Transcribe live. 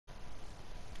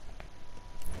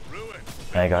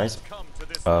Hey guys,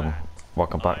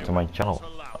 welcome back to my channel,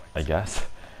 I guess.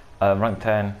 Rank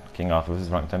 10 King Arthur versus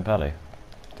rank 10 Pele.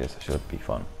 This should be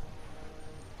fun.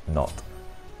 Not.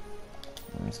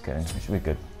 I'm just kidding, it should be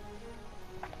good.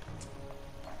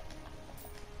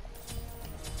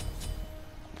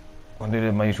 I'm going to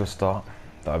do my usual start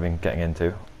that I've been getting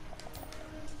into.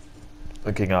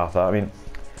 The King Arthur, I mean,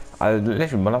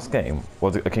 literally my last game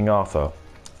was a King Arthur,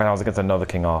 and I was against another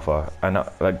King Arthur, and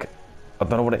I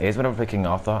don't know what it is. Whenever I play King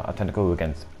Arthur, I tend to go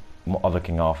against other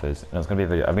King Arthurs. And it's going to be a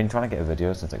video. I've been trying to get a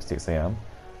video since like 6 AM,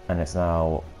 and it's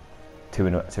now 2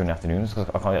 in the afternoon. So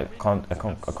I can't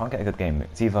get a good game.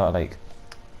 It's either like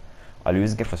I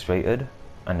lose and get frustrated,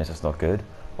 and it's just not good,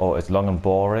 or it's long and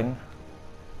boring,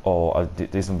 or I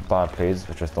do some bad plays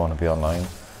which I just don't want to be online,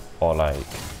 or like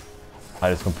I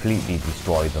just completely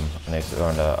destroy them and they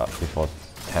earn before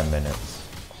 10 minutes.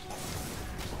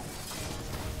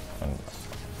 And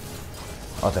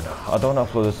I don't know. I don't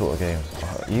upload this sort of games.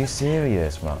 Are you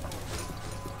serious, man?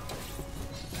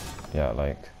 Yeah,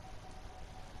 like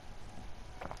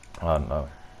I don't know.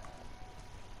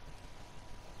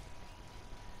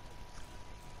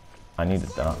 I needed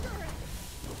that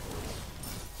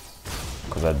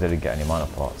because I didn't get any mana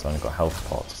pots. I only got health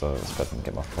pots, so I was expecting to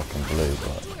get my fucking blue,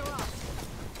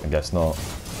 but I guess not.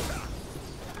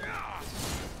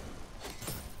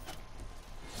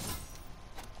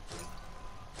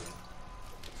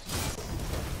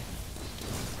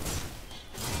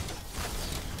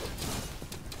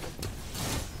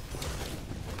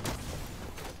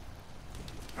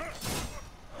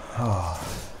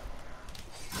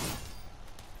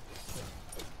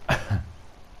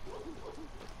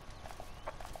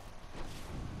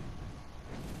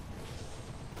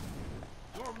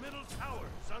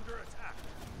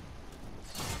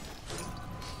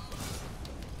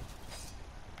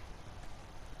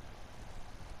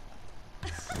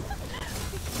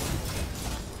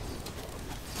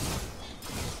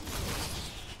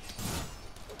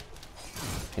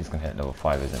 He's gonna hit level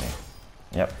 5, isn't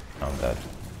he? Yep, I'm dead.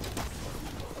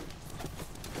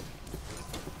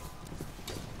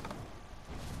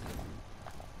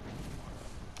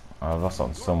 I've lost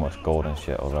on so much gold and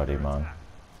shit already, man.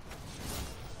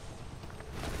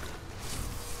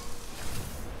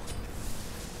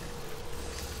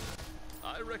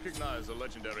 I recognize a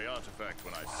legendary artifact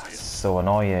when I see it. So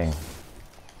annoying.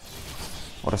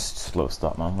 What a slow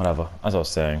start, man. Whatever. As I was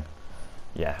saying.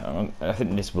 Yeah, I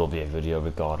think this will be a video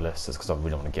regardless, just because I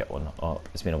really want to get one up.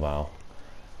 It's been a while.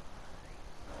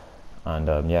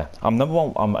 And yeah, I'm number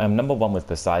one. I'm number one with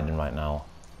Poseidon right now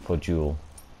for Duel,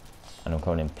 and I'm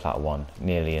currently in Plat 1,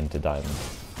 nearly into Diamond.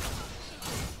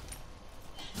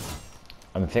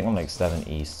 I think I'm like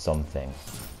 70 something,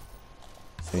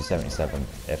 377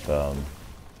 if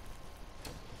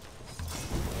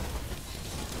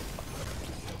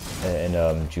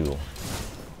in Duel.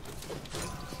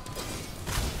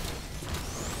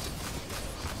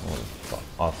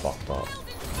 I fucked up.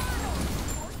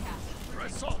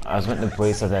 I was meant to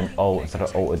bracer then ult instead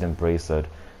of ulted and bracered.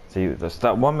 So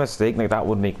that one mistake, like that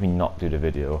would make me not do the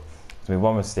video. So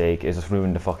one mistake is just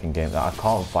ruined the fucking game. Like, I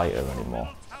can't fight her anymore.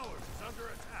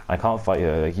 I can't fight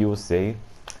her. Like you will see,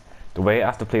 the way I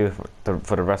have to play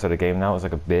for the rest of the game now is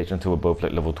like a bitch until we're both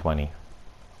like level 20.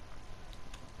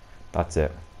 That's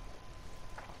it.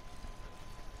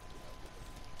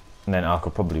 And then I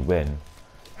could probably win.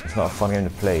 It's not a fun game to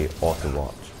play or to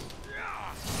watch.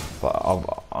 But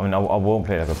I mean, I won't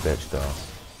play like a bitch though.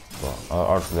 But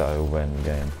obviously I will win the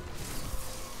game.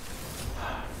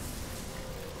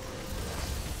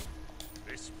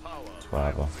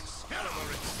 Whatever.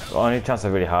 The only chance I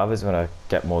really have is when I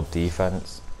get more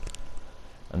defense.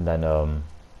 And then,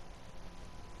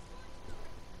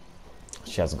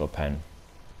 she hasn't got pen.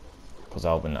 Because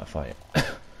I'll win that fight.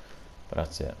 But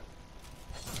that's it.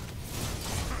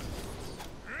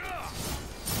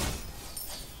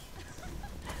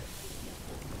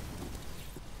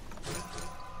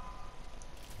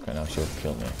 Okay, now she'll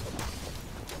kill me.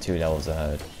 2 levels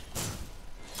ahead.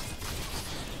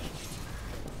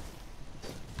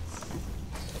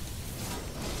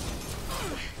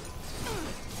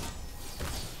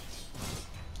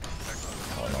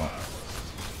 Or not.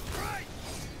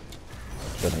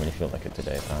 Doesn't really feel like it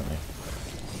today, apparently.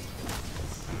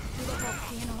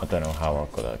 I don't know how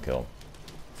I got that kill.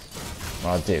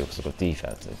 Well, I do, because I've got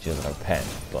defense. She doesn't have pen,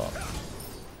 but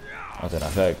I don't know. I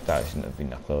feel like that shouldn't have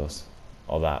been that close.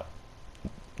 Or that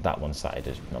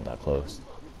one-sided, not that close.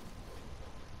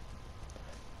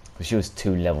 But she was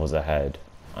 2 levels ahead,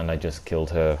 and I just killed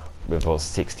her with about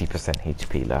 60%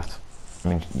 HP left. I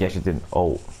mean, yeah, she didn't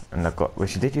ult, and I got. Well,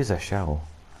 she did use a shell.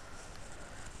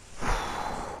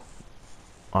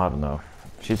 I don't know.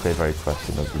 She played very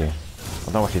questionably. I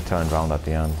don't know why she turned around at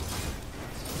the end.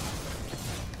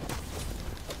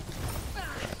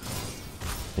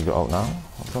 You got out now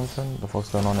or something? The fuck's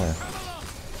going on here?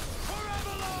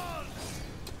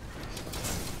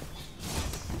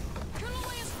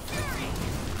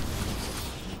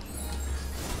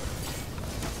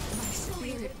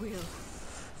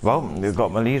 Well, you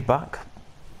got my lead back.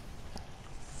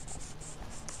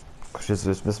 She's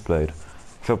just misplayed.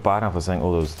 I feel bad now for saying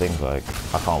all those things like,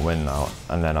 I can't win now,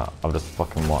 and then I've just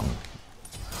fucking won.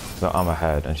 So I'm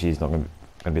ahead, and she's not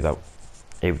gonna be that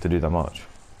able to do that much.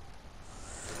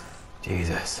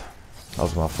 Jesus, that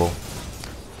was my fault.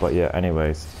 But yeah,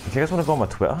 anyways, if you guys want to go on my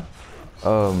Twitter,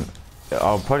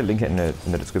 I'll probably link it in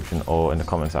the description or in the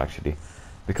comments actually,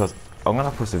 because I'm gonna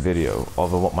post a video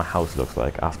of what my house looks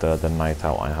like after the night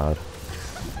out I had.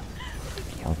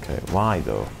 Okay, why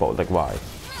though? But like why?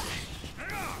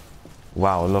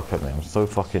 Wow, look at me, I'm so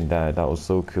fucking dead. That was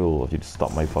so cool if you just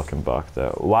stopped my fucking back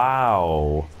there.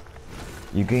 Wow!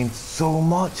 You gained so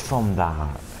much from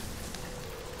that.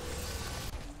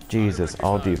 Jesus,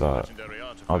 I'll do that.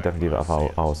 I'll definitely do that if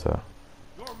I was her.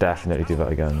 Definitely do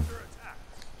that again.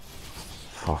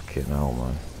 Fucking hell,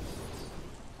 man.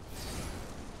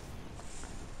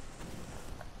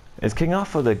 Is King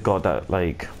Arthur the god that,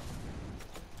 like,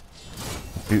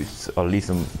 boots are least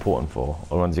important for?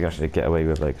 Or ones you can actually get away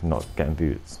with, like, not getting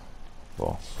boots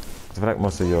for? 'Cause I feel like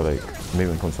most of your, like,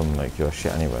 movement comes from, like, your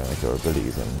shit anyway, like your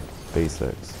abilities and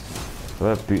basics. So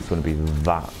that boots wouldn't be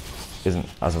that, isn't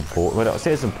as important. Well, I'd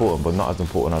say it's important, but not as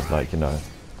important as, like, you know,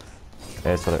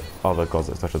 it's for, like, other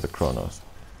gods, such as the Kronos.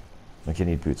 Like, you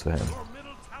need boots for him.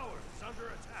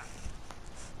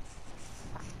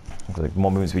 Like, the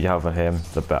more movements we have on him,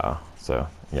 the better. So,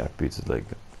 yeah, boots is, like,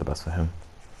 the best for him.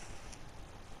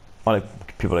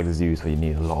 Unlike people like Zeus, where you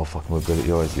need a lot of fucking mobility,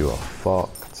 you are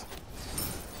fucked.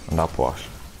 And that wash.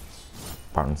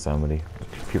 Pattern ceremony.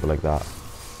 People like that.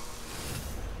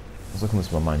 That's what comes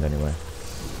to my mind anyway.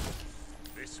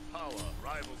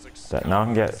 So now I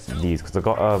can get these, because I've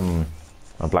got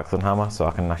a Blackthorn hammer, so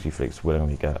I can actually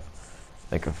willingly get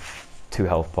like 2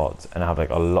 health pots, and I have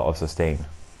like a lot of sustain.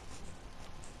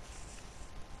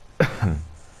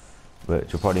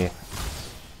 Which will probably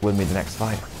win me the next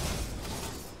fight.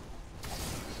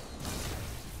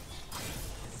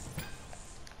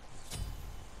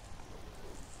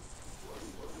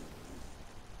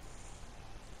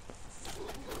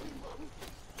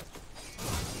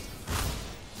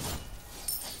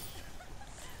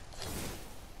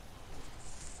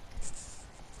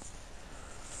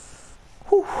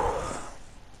 Whew.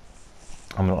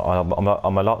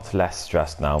 I'm a lot less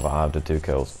stressed now that I have the 2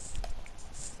 kills.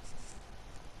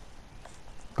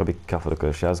 Gotta be careful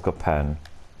because she has got pen,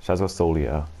 she has got soul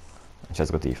eater, and she has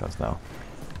got defense now.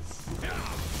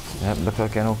 Yeah, look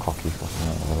like getting all cocky, fucking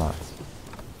hell, relax.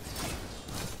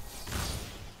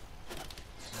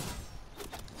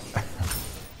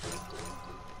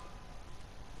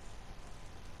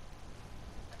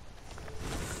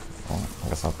 Oh, I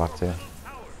guess I'm back to you.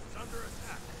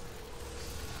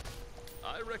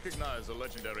 I recognize a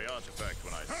legendary artifact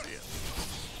when I see it.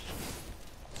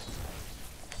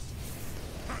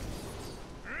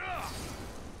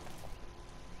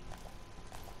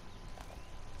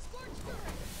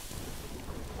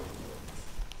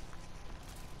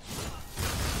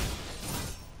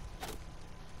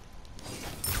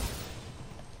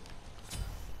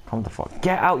 Come the fuck,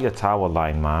 get out your tower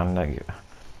line, man. Like,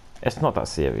 it's not that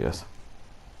serious.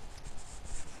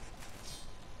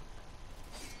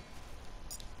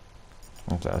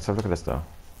 Okay, let's have a look at this though.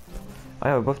 Oh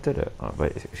yeah, we both did it. Oh,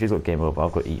 wait, she's got game over,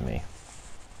 I've got eat me.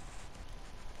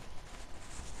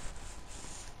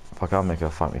 Fuck, I'll make her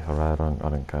fight me for red, I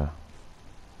don't care.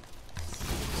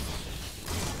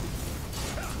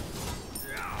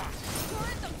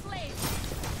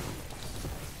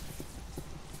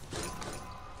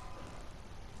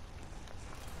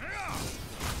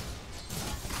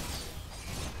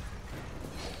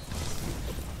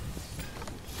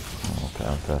 Okay,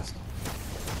 I'm pissed.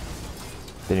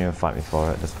 Didn't even fight me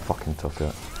for it, just fucking took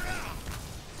it.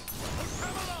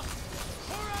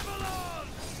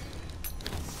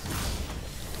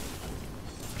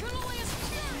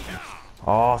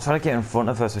 Oh, I was trying to get in front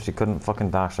of her so she couldn't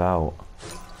fucking dash out.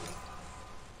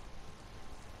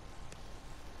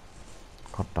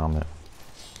 God damn it.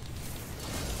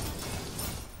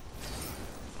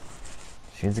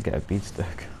 She needs to get a beat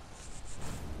stick.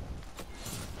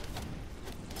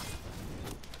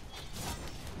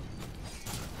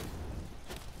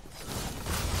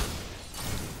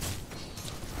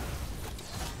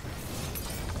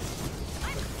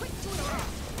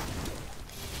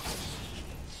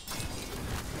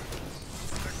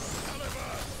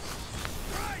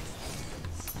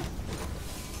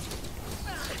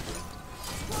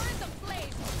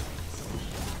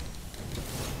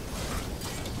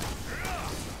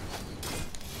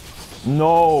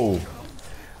 No!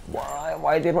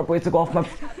 Why did my bracer go off my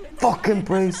fucking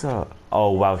bracer?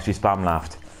 Oh wow, she spam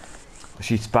laughed.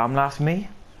 She spam laughed me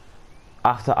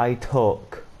after I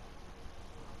took...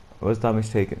 What was damage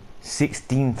taken?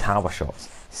 16 tower shots.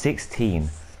 16.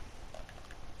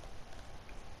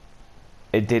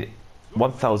 It did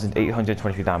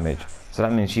 1,823 damage. So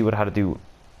that means she would have had to do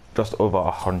just over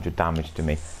 100 damage to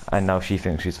me. And now she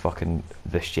thinks she's fucking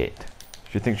the shit.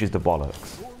 She thinks she's the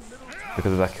bollocks.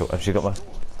 Because of that kill. And she got my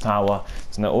tower.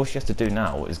 So now all she has to do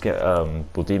now is get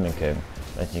Bull Demon King.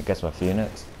 And she gets my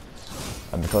Phoenix.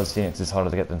 And because Phoenix is harder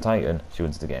to get than Titan, she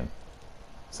wins the game.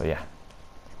 So yeah.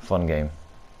 Fun game.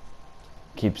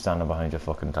 Keep standing behind your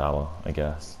fucking tower, I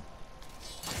guess.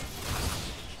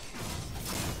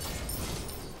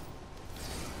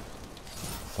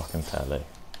 Fucking Pele.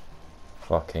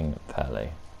 Fucking Pele.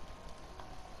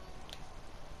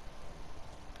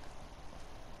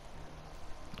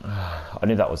 I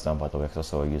knew that was done by the way because I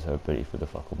saw her use her ability through the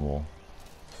fucking wall.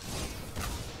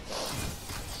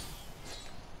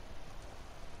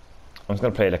 I'm just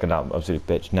gonna play like an absolute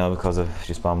bitch now because of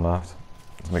she spam laughed.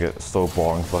 It's gonna make it so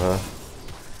boring for her.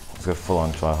 Let's go full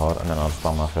on try hard and then I'll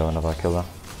spam laugh her whenever I kill her.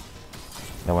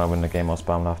 Then when I win the game I'll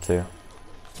spam laugh too.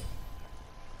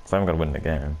 So I'm gonna win the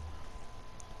game.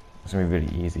 It's gonna be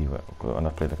really easy when I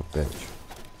play like a bitch.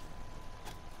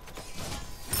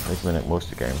 I can win at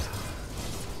most of the games.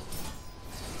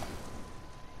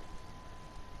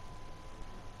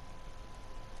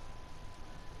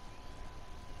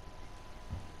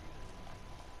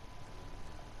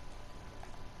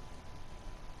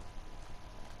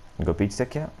 You got beat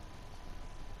stick yet?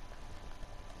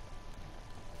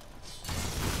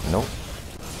 Nope.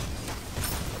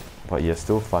 But you're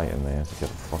still fighting there to get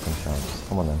a fucking chance.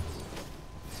 Come on then.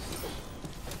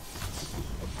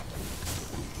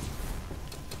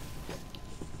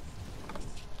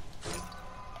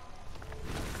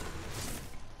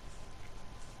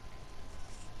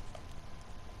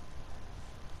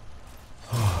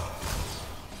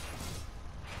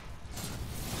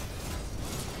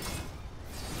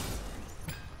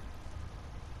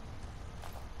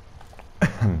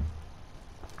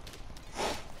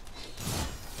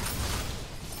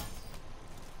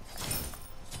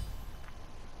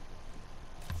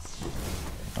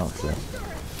 Oh shit.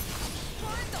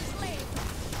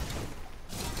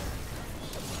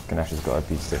 Ganesh's got a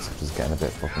beat stick, which is getting a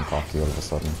bit fucking cocky all of a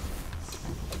sudden.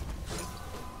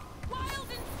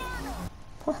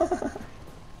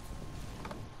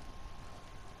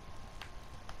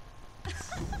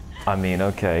 I mean,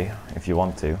 okay, if you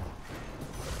want to.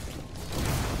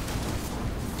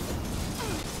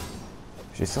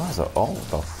 She still has her ult,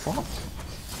 the fuck?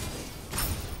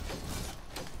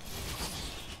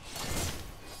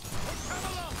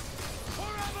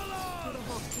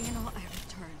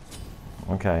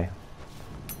 Okay.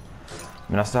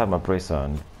 I mean, I still have my bracer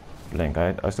and Link.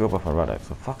 I still go off my Relic,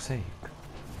 for fuck's sake.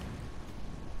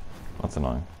 That's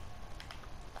annoying.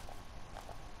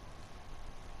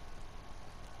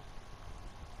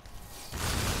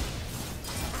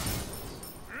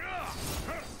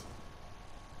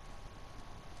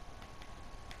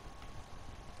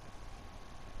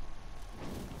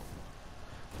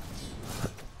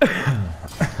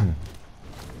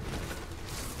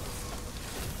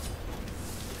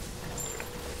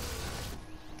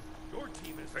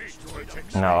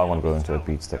 Now I want to go into a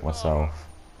beat stick myself.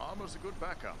 Armor's a good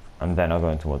backup. And then I'll go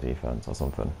into more defense or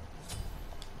something.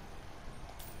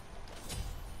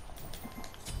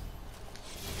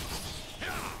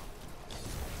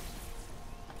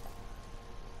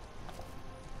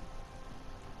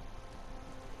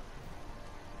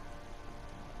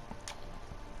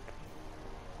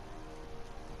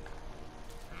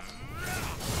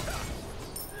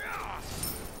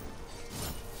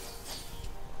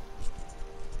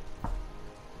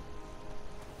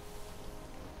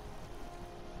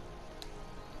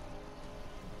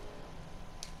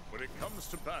 When it comes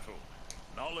to battle,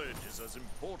 knowledge is as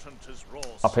important as raw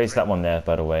I'll place that one there,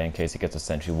 by the way, in case he gets a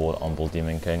Sentry Ward on Bull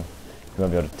Demon King. He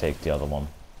won't be able to take the other one.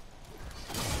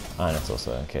 And it's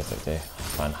also in case like, they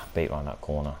try and bait around that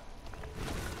corner.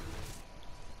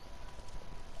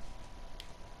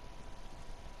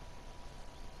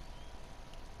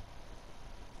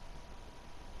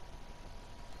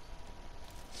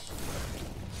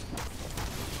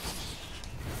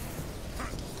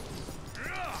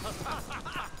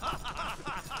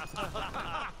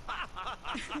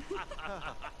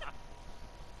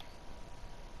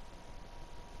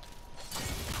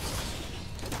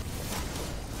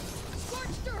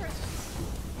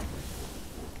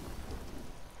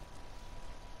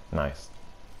 Nice.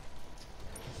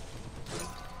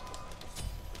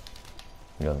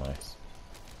 You're nice.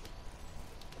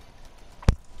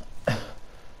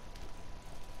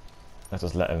 Let's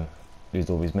just let him use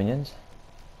all these minions.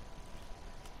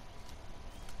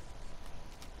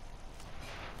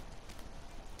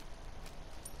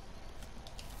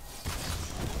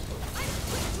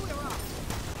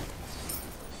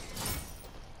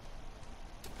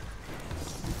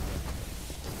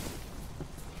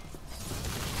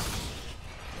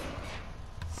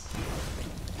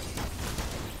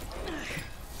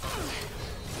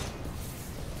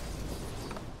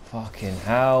 Fucking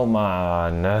hell,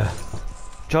 man.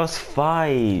 Just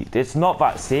fight. It's not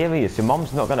that serious. Your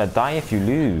mom's not gonna die if you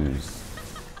lose.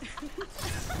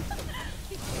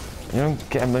 You don't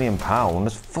get £1 million.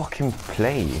 Just fucking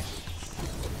play.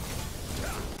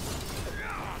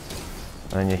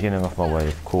 And then you're healing off my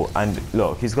wave. Cool. And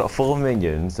look, he's got 4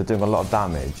 minions. They're doing a lot of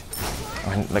damage.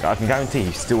 And like, I can guarantee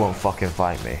he still won't fucking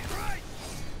fight me.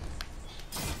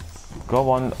 Go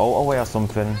on, ult away or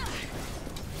something.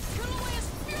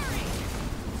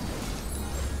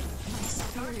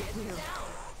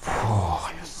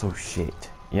 Oh, you're so shit.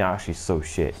 You're actually so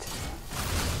shit.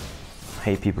 I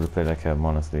hate people who play like him,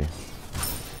 honestly.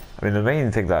 I mean, the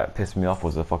main thing that pissed me off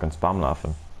was the fucking spam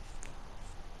laughing.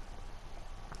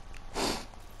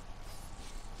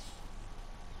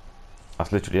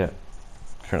 That's literally it.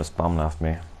 Trying to spam laugh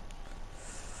me.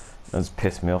 That's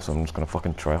pissed me off, so I'm just gonna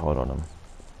fucking try hard on him.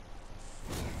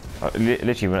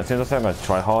 Literally, as soon as I said I'm gonna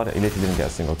try hard, he literally didn't get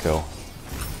a single kill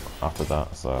after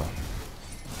that, so.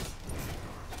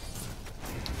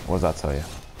 What does that tell you?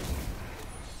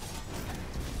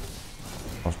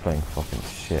 I was playing fucking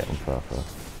shit on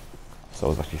purpose. So it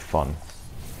was actually fun.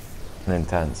 And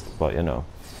intense, but you know.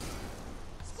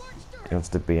 He wants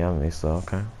to BM me, so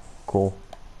okay. Cool.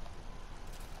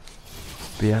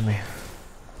 BM me.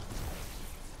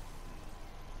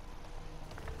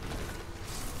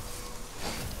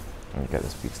 Let me get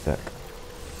this beat stick.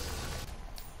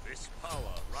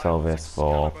 Sell this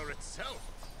for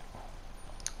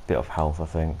bit of health, I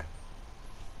think.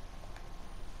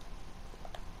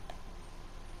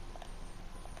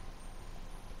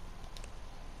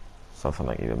 Something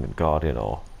like either Mid Guardian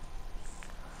or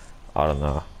I don't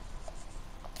know.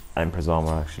 Emperor's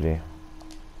Armor actually.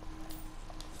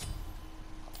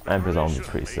 Emperor's Armor is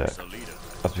pretty sick.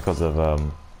 That's because of the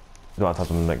amount of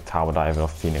times I'm like tower diving or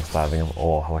Phoenix diving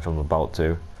or how much I'm about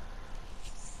to.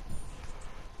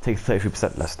 Take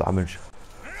 33% less damage.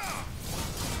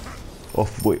 Or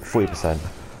 40%.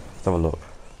 Let's have a look.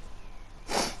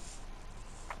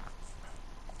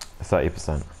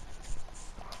 30%.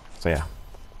 So yeah.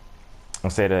 I'll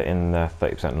say that in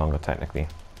 30% longer technically.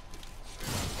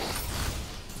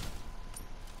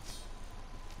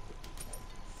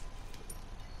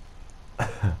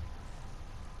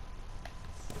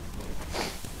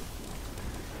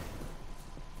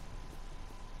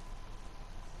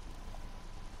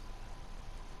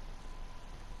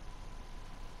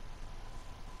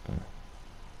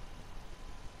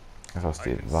 If I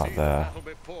see that there,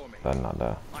 then not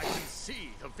there. I can see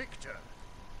the victor.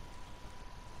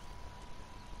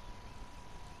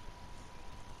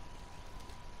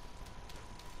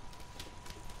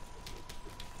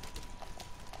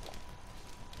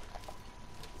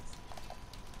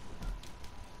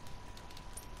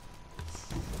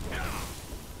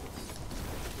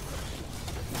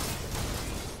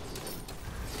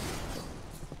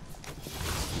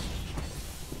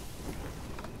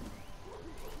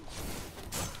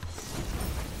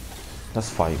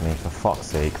 Just fight me, for fuck's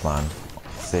sake, man.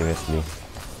 Seriously.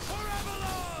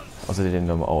 Also, didn't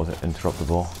know I was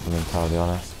interruptible, to be entirely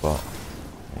honest, but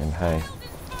I mean, hey,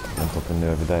 learn something new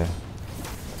every day.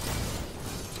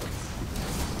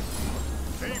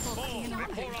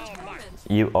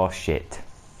 You are shit.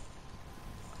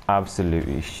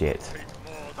 Absolutely shit.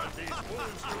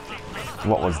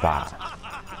 What was that?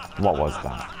 What was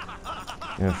that?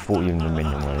 Even 40 in the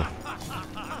minion wave.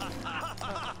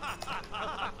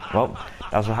 Well,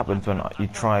 that's what happens when you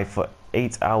try for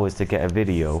 8 hours to get a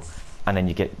video and then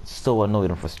you get so annoyed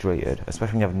and frustrated,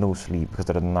 especially when you have no sleep because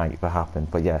of the night that happened.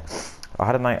 But yeah, I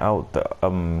had a night out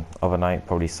overnight,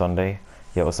 probably Sunday.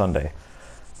 Yeah, it was Sunday.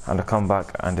 And I come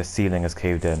back and the ceiling has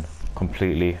caved in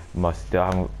completely. I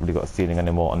haven't really got a ceiling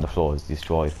anymore, and the floor is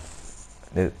destroyed.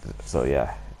 So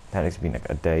yeah, it's been like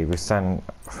a day. We've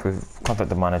contacted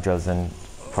the managers and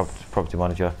property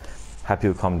manager, had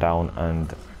people come down,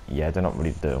 and yeah, they're not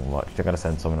really doing much. They're gonna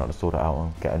send someone out to sort it out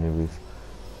and get a new roof.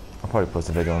 I'll probably post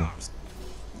a video on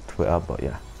Twitter, but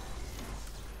yeah.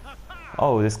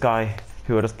 Oh, this guy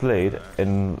who I just played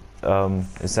is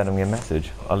sending me a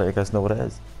message. I'll let you guys know what it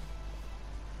is.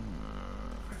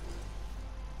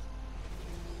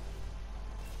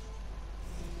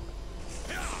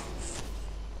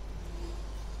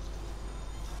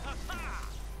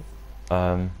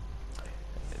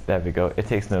 There we go. It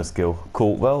takes no skill.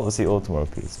 Cool. Well, we'll see you all tomorrow.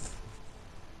 Peace.